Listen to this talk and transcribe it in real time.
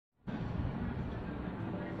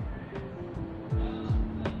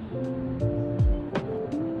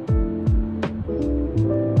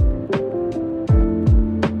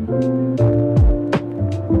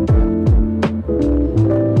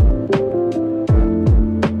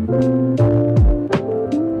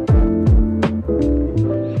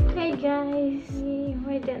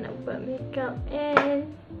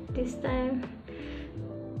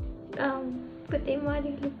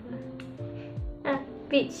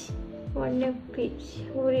warna peach,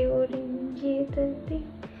 orange tadi,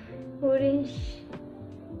 orange,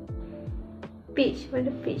 peach,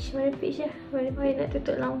 warna peach ya. Warna nak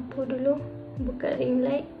tutup lampu dulu, buka ring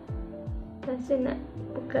light. Rasa nak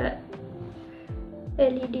buka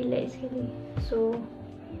LED light sekali. So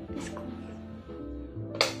let's go.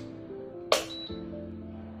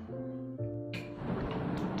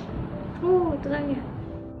 Oh, terangnya.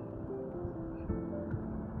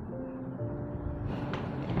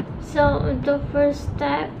 So untuk first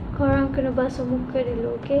step, korang kena basuh muka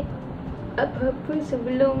dulu, okay? Apa-apa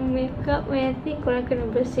sebelum makeup, I think korang kena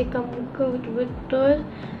bersihkan muka betul-betul.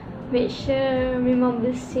 Make sure memang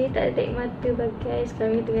bersih, tak ada tarik mata bagai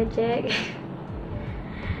sekarang ni tengah check.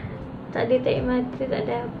 Tak ada tarik mata, tak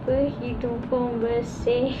ada apa, hidung pun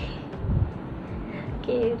bersih.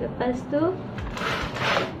 Okay, lepas tu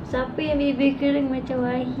siapa yang bibir kering macam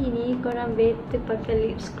Wahi ni, korang better pakai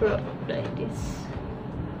lip scrub like this.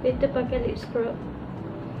 Better pakai lip scrub.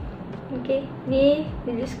 Okay, ni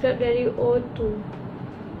lip scrub dari O.TWO.O.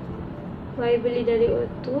 Wahi beli dari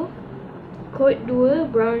O.TWO.O. Kod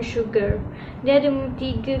 2 brown sugar. Dia ada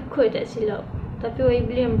 3 kod tak silap, tapi Wahi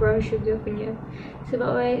beli yang brown sugar punya.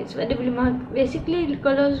 Sebab dia boleh makan. Basically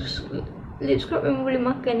kalau lip scrub memang boleh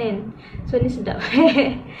makan kan. So ni sedap.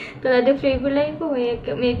 Kalau ada flavor lain pun Wahi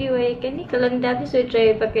akan, maybe Wahi akan ni. Kalau ni dah habis, Wahi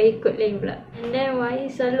try pakai kod lain pula. And then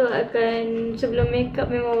Wahi selalu akan, sebelum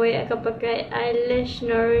makeup memang Wahi akan pakai eyelash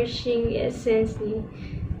nourishing essence ni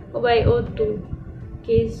by O.TWO.O.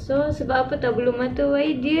 Okay, so sebab apa tak, bulu mata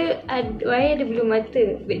Wahi Wahi ada bulu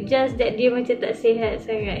mata, but just that dia macam tak sihat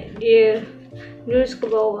sangat. Dia lurus ke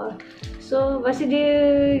bawah. So lepas tu dia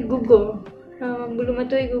gugur. Bulu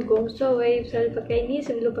mata Wahi gugur. So Wahi selalu pakai ni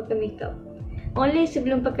sebelum pakai makeup. Only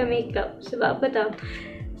sebelum pakai makeup. Sebab apa tau?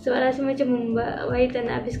 Sebab rasa macam Wahi tak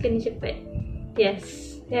nak habiskan ni cepat.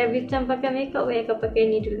 Yes. Every time pakai makeup, Wahi akan pakai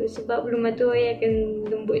ni dulu. Sebab bulu mata Wahi akan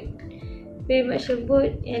lembut. Very much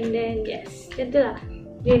lembut. And then yes, macam tu lah.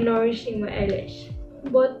 Dia nourishing my eyelash.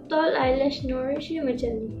 Botol eyelash nourish ni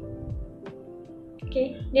macam ni.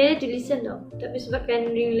 Okay, dia ada tulisan tau, tapi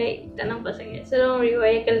sebabkan ring light tak nampak sangat, so don't worry,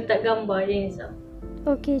 Wahi akan letak gambar je insaf.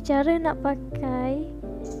 Okay, cara nak pakai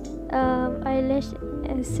eyelash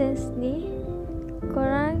essence ni,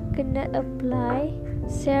 korang kena apply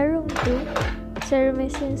serum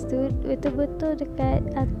essence tu betul-betul dekat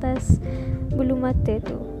atas bulu mata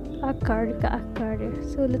tu, dekat akar dia.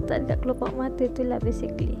 So letak dekat kelopak mata tu lah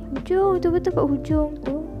basically. Hujung, betul-betul kat hujung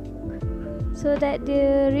tu, so that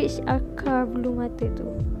dia reach akar bulu mata tu.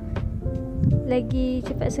 Lagi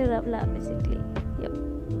cepat serap lah basically. Yup.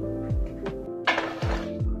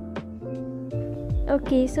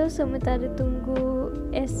 Okay, so sementara tunggu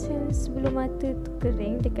essence bulu mata tu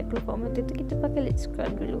kering dekat kelopak mata tu, kita pakai lip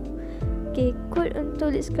scrub dulu. Okay, kod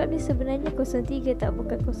untuk lip scrub ni sebenarnya 03 tak,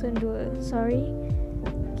 bukan 02. Sorry.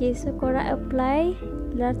 Okay, so korang apply,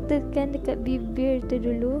 ratakan dekat bibir tu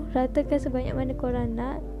dulu. Ratakan sebanyak mana korang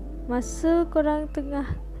nak. Masa korang tengah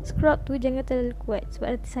scrub tu, jangan terlalu kuat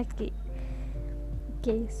sebab nanti sakit.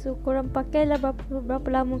 Okay, so korang pakailah berapa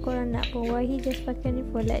lama korang nak pun. Wahi just pakai ni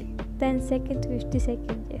for like 10 second to 50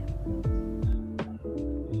 second je.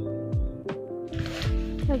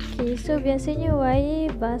 Okay, so biasanya Wahi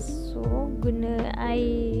basuh guna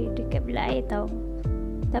air dekat bilik air tau.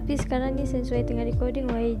 Tapi sekarang ni since Wahi tengah recording,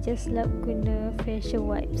 Wahi just lap guna facial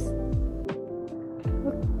wipes.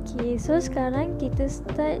 Okay, so sekarang kita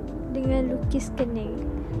start dengan lukis kening.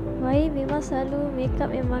 Wahi memang selalu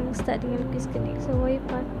makeup memang start dengan lukis kening. So Wahi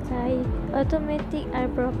pakai automatic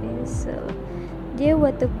eyebrow pencil. Dia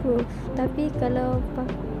waterproof, tapi kalau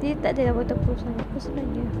dia tak adalah waterproof sangat pun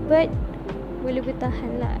sebenarnya, but boleh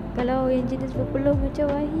bertahan lah. Kalau yang jenis berpeluh macam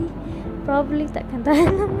Wahi, probably takkan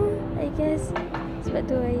tahan lama, I guess. Sebab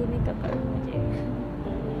tu Wahi makeup kat rumah je.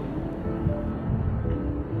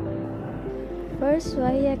 First,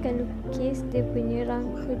 Wahi akan lukis dia punya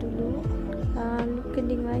rangka dulu,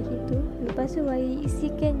 kening Wahi tu. Lepas tu Wahi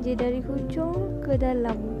isikan je dari hujung ke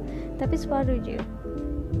dalam, tapi separuh je.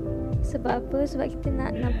 Sebab apa? Sebab kita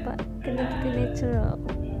nak nampak kening kita natural.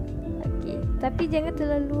 Okay, tapi jangan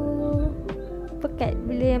terlalu pekat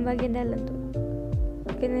bila yang bahagian dalam tu.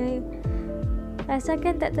 Kena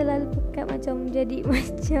asalkan tak terlalu pekat macam jadi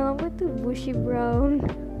macam apa tu, bushy brown.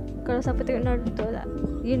 Kalau siapa tengok Naruto lah,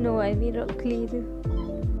 you know what I mean, rock clay tu.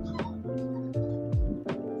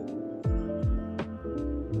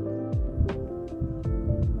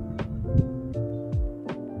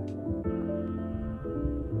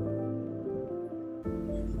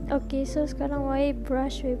 Okay, so sekarang Wahi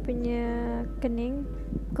brush Wahi punya kening,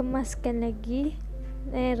 kemaskan lagi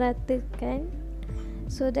dan ratakan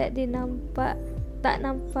so that dia nampak tak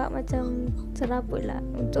nampak macam serabut lah.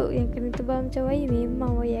 Untuk yang kena tebal macam wahi,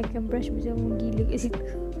 memang wahi akan brush macam gila kat situ.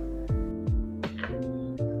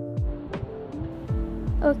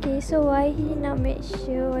 Okay, so wahi nak make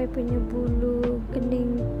sure wahi punya bulu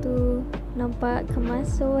kening tu nampak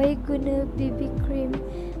kemas. So wahi guna BB cream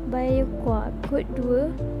BIOQUA kod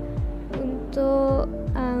 2 untuk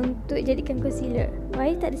jadikan concealer.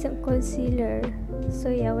 Wahi tak ada siap concealer,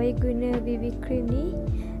 so ya, wahi guna BB cream ni.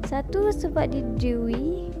 Satu sebab dia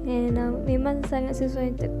dewy and memang sangat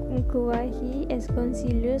sesuai untuk muka wahi as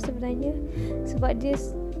concealer sebenarnya, sebab dia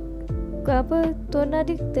toner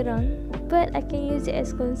dia terang, but I can use it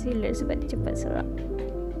as concealer sebab dia cepat serak.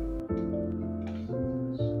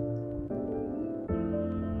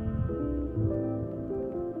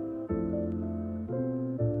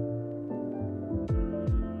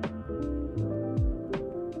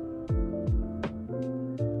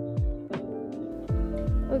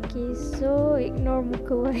 Okay, so ignore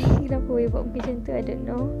muka wahi. Kenapa wahi buat muka macam tu, I don't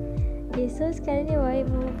know. Okay, so sekarang ni wahi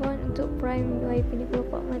move on untuk prime wahi punya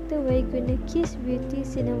kelopak mata. Wahi guna Kiss Beauty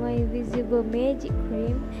Cinema Invisible Magic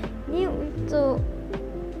Cream. Ni untuk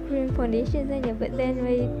cream foundation saja, but then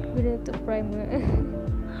wahi guna untuk primer.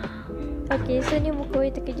 Okay, so ni muka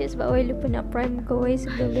wahi terkejut sebab wahi lupa nak prime muka wahi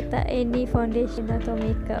sebelum letak any foundation atau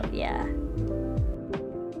makeup. Ya.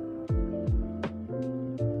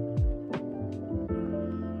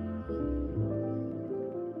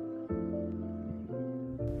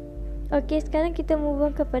 Okay, sekarang kita move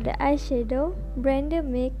on kepada eyeshadow. Brand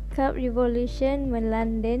Makeup Revolution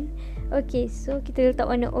London. Okay, so kita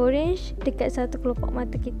letak warna orange dekat satu kelopak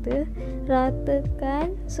mata kita,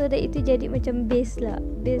 ratakan so that itu jadi macam base lah,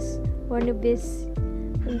 base, warna base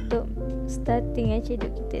untuk starting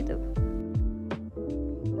eyeshadow kita tu.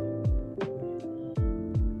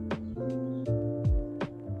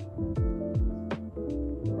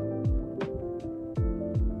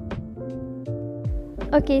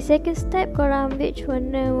 Okay, second step, korang ambil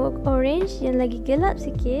warna orange yang lagi gelap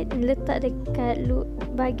sikit, letak dekat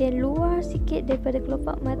bahagian luar sikit daripada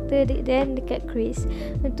kelopak mata dan dekat crease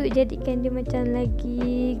untuk jadikan dia macam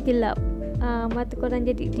lagi gelap. Mata korang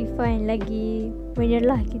jadi define, lagi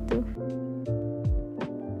menyerlah gitu.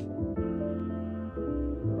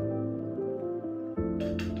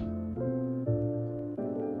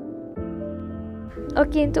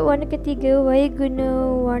 Okay, untuk warna ketiga, wahi guna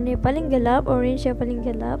warna yang paling gelap, orange yang paling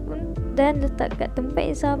gelap, dan letak kat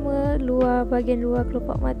tempat yang sama, bahagian luar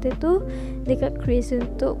kelopak mata tu dekat crease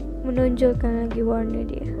untuk menonjolkan lagi warna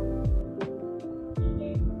dia.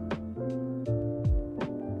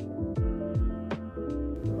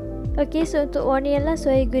 Okay, so untuk warna yang last,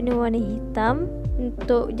 wahi guna warna hitam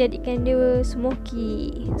untuk jadikan dia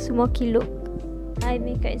smoky look, eye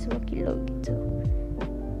makeup smoky look gitu.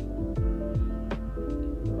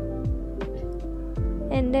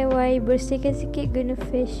 And then wahi bersihkan sikit guna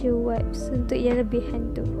facial wipes untuk yang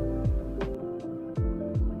lebihan tu.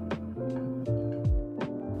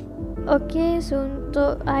 Okay, so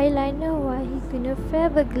untuk eyeliner, wahi guna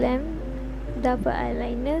FEVERGLAM double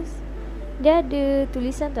eyeliner. Dia ada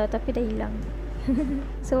tulisan tau, tapi dah hilang.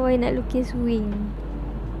 So wahi nak lukis wing,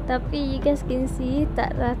 tapi you guys can see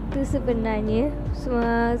tak rata sebenarnya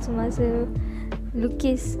semasa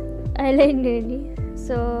lukis eyeliner ni.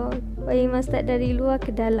 So wahi must start dari luar ke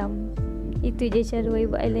dalam. Itu je cara wahi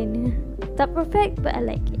buat eyeliner. Tak perfect, but I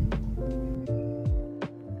like it.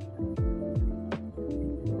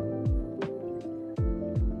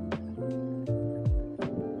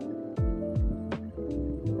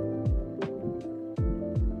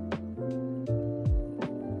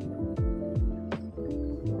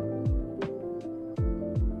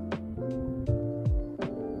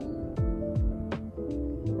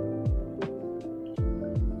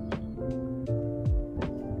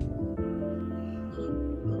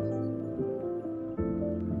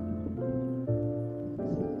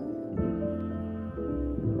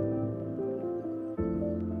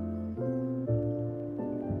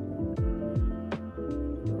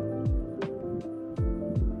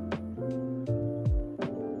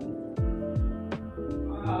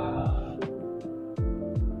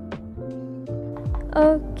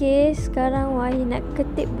 Okay, sekarang wahi nak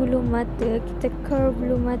ketip bulu mata. Kita curl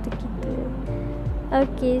bulu mata kita.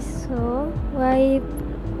 Okay, so wahi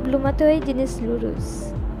bulu mata wahi jenis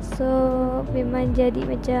lurus, so memang jadi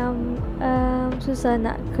macam susah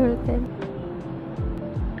nak curl kan.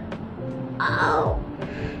 Ow!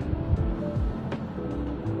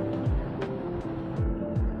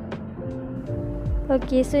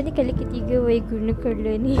 Okay, so ni kali ketiga wahi guna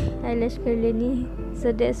curler ni, eyelash curler ni. So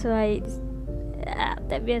that's why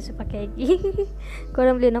tak biasa pakai lagi.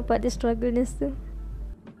 Korang boleh nampak dia struggleness tu.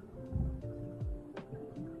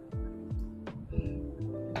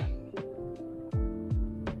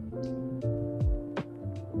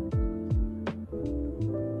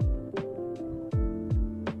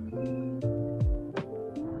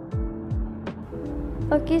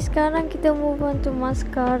 Okay, sekarang kita move on to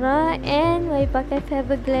mascara, and Wai pakai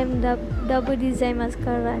FEVERGLAM double design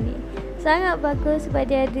mascara ni. Sangat bagus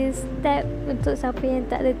sebab dia ada step untuk siapa yang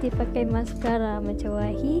tak reti pakai mascara macam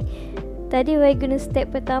Wahi. Tadi Wai guna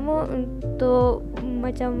step pertama untuk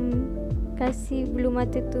macam kasih bulu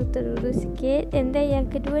mata tu terlurus sikit, and then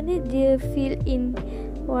yang kedua ni dia fill in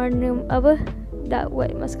warna dark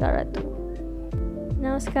white mascara tu.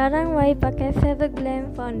 Now sekarang Wai pakai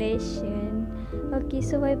FEVERGLAM foundation. Okay,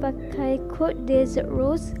 so Wai pakai Coat Desert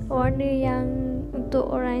Rose, warna yang untuk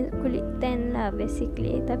orang kulit tan lah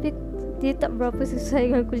basically. Tapi dia tak berapa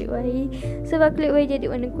sesuai dengan kulit Wahi sebab kulit Wahi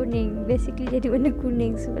jadi warna kuning. Basically jadi warna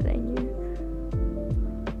kuning sebenarnya.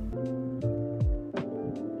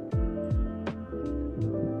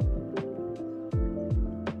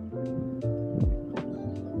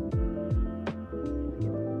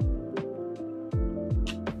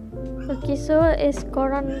 Okay, so as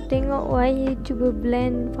korang tengok Wahi cuba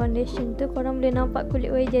blend foundation tu, korang boleh nampak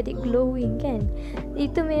kulit Wahi jadi glowing kan.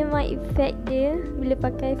 Itu memang efek dia bila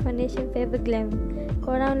pakai foundation FEVERGLAM.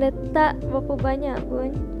 Korang letak berapa banyak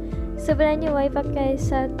pun, sebenarnya Wahi pakai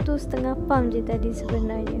 1.5 pump je tadi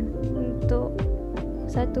sebenarnya untuk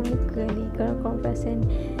satu muka ni. Korang perasan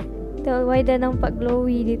Wahi dah nampak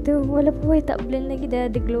glowy dia tu, walaupun Wahi tak blend lagi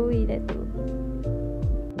dah ada glowy dah tu.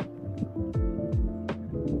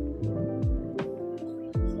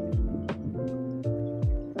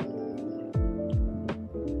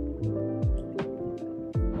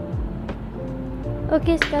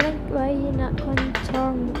 Okay, sekarang Wahi nak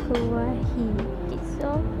contour muka Wahi. Okay,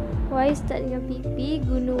 so Wahi start dengan pipi,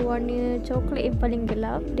 guna warna coklat yang paling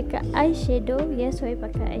gelap dekat eyeshadow. Yes, Wahi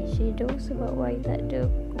pakai eyeshadow sebab Wahi tak ada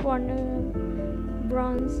warna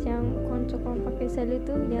bronze yang contour korang pakai selalu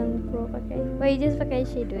tu, yang pro pakai. Wahi just pakai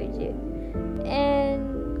eyeshadow je.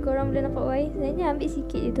 And korang boleh nampak Wahi sebenarnya ambil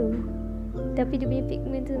sikit je tu, tapi dia punya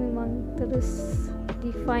pigment tu memang terus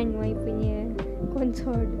define Wahi punya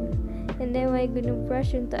contour tu. And then Wahi guna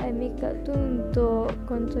brush untuk eye makeup tu untuk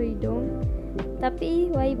contour hidung,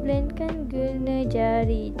 tapi Wahi blend kan guna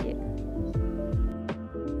jari je.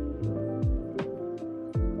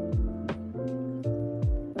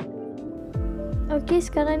 Okay,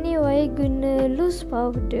 sekarang ni Wahi guna loose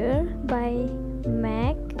powder by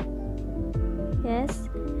MAC.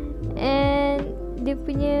 Yes, and dia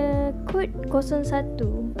punya code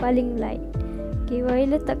 01 paling light. Okay, Wahi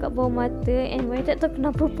letak kat bawah mata, and Wahi tak tahu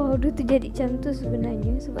kenapa powder tu jadi macam tu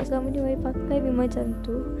sebenarnya, sebab selama ni Wahi pakai memang macam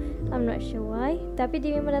tu. I'm not sure why, tapi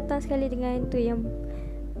dia memang datang sekali dengan tu yang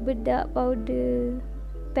bedak powder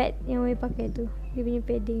pad yang Wahi pakai tu. Dia punya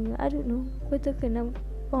padding, I don't know, aku tak kenapa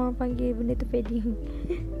orang panggil benda tu padding.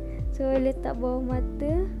 So Wahi letak bawah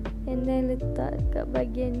mata, and then letak kat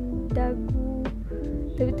bahagian dagu,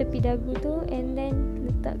 tepi-tepi dagu tu, and then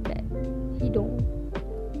letak kat hidung,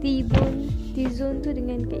 T-zone tu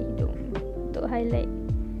dengan kat hidung untuk highlight.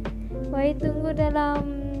 Wahi tunggu dalam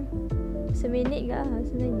seminit ke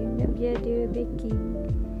sebenarnya nak biar dia baking.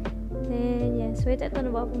 And yes, Wahi tak tahu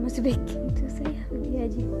nak buat apa masa baking tu, saya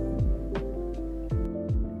biar je.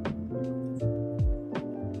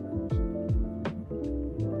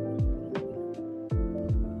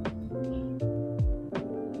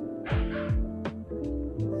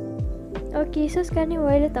 Okay, so sekarang ni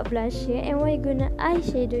Wahi letak blusher, and Wahi guna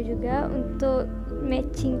eyeshadow juga untuk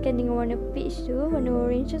matchingkan dengan warna peach tu, warna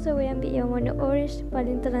orange tu. So Wahi ambil yang warna orange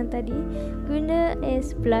paling terang tadi, guna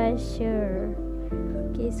as blusher.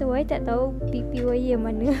 Okay, so Wahi tak tahu pipi Wahi yang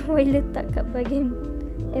mana. Wahi letak kat bahagian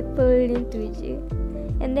apple yang tu je.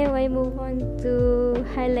 And then Wahi move on to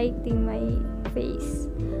highlighting my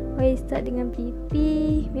face. Wahi start dengan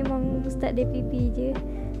pipi, memang start dari pipi je.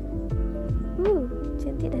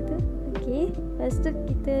 Cantik dah tu. Okay, lepas tu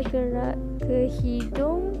kita gerak ke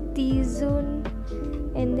hidung, T-zone,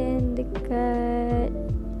 and then dekat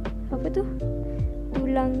apa tu,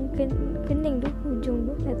 tulang kening tu, hujung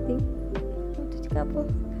tu, I think. Tu cakap apa?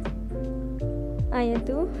 Yang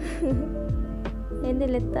tu. And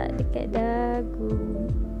then letak dekat dagu.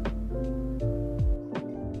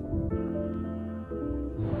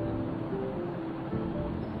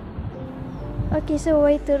 Okay, so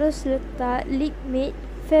Wahi terus letak lip matte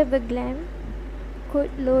FEVERGLAM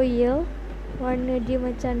Code Loyal, warna dia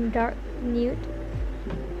macam dark nude.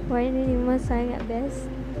 Warna ni memang sangat best.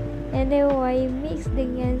 And then Wahi mix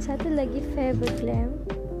dengan satu lagi FEVERGLAM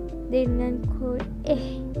dengan code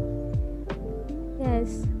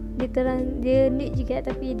yes, dia terang, dia nude juga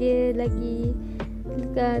tapi dia lagi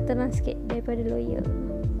terang sikit daripada Loyal.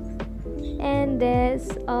 And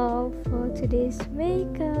that's all for today's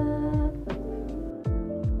makeup.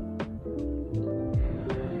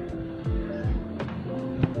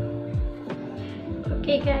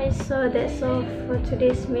 Okay guys, so that's all for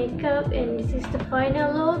today's makeup and this is the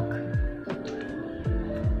final look.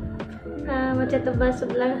 Macam tebal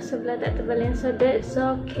sebelah tak tebal yang, so that's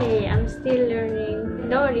okay. I'm still learning.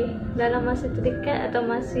 Don't worry, dalam masa terdekat atau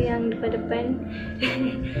masa yang depan-depan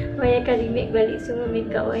Wai akan remake balik semua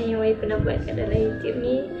makeup yang Wai pernah buat kat dalam YouTube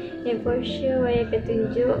ni. And for sure Wai akan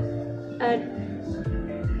tunjuk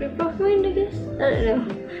improvement I guess. I don't know,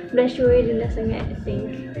 blush Wai rendah sangat I think,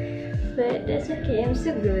 but that's okay. I'm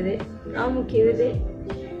still good with it. I'm okay with it.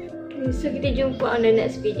 Okay, so kita jumpa on the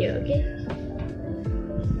next video, okay?